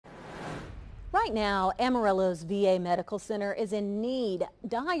Right now, Amarillo's VA Medical Center is in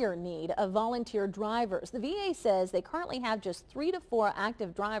dire need of volunteer drivers. The VA says they currently have just 3 to 4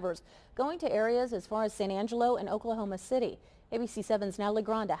 active drivers going to areas as far as San Angelo and Oklahoma City. ABC 7's Natalie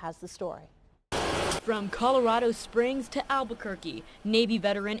Granda has the story. From Colorado Springs to Albuquerque, Navy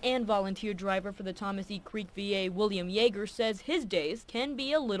veteran and volunteer driver for the Thomas E. Creek VA, William Yeager, says his days can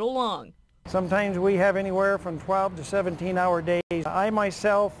be a little long. Sometimes we have anywhere from 12 to 17-hour days. I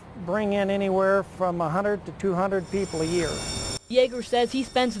myself bring in anywhere from 100 to 200 people a year. Yeager says he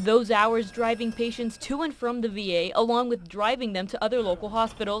spends those hours driving patients to and from the VA, along with driving them to other local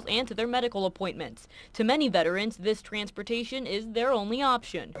hospitals and to their medical appointments. To many veterans, this transportation is their only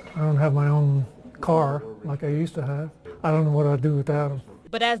option. I don't have my own car like I used to have. I don't know what I'd do without them.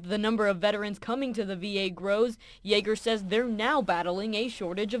 But as the number of veterans coming to the VA grows, Yeager says they're now battling a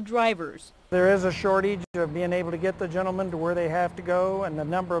shortage of drivers. There is a shortage of being able to get the gentlemen to where they have to go and the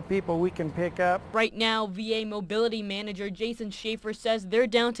number of people we can pick up. Right now, VA Mobility Manager Jason Schaefer says they're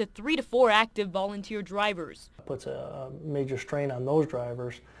down to 3 to 4 active volunteer drivers. It puts a major strain on those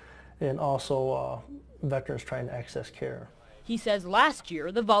drivers and also veterans trying to access care. He says last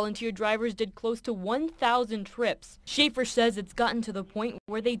year, the volunteer drivers did close to 1,000 trips. Schaefer says it's gotten to the point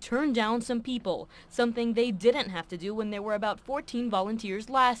where they turned down some people, something they didn't have to do when there were about 14 volunteers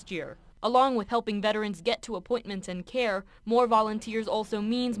last year. Along with helping veterans get to appointments and care, more volunteers also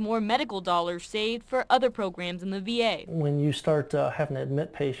means more medical dollars saved for other programs in the VA. When you start having to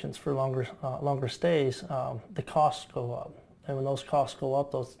admit patients for longer stays, the costs go up. And when those costs go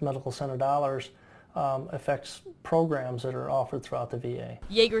up, those medical center dollars affects programs that are offered throughout the VA.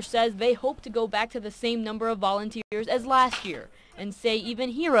 Yeager says they hope to go back to the same number of volunteers as last year and say even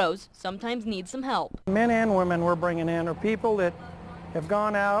heroes sometimes need some help. Men and women we're bringing in are people that have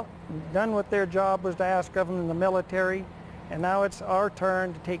gone out, done what their job was to ask of them in the military, and now it's our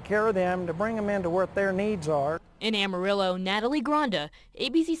turn to take care of them, to bring them into what their needs are. In Amarillo, Natalie Granda,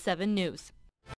 ABC 7 News.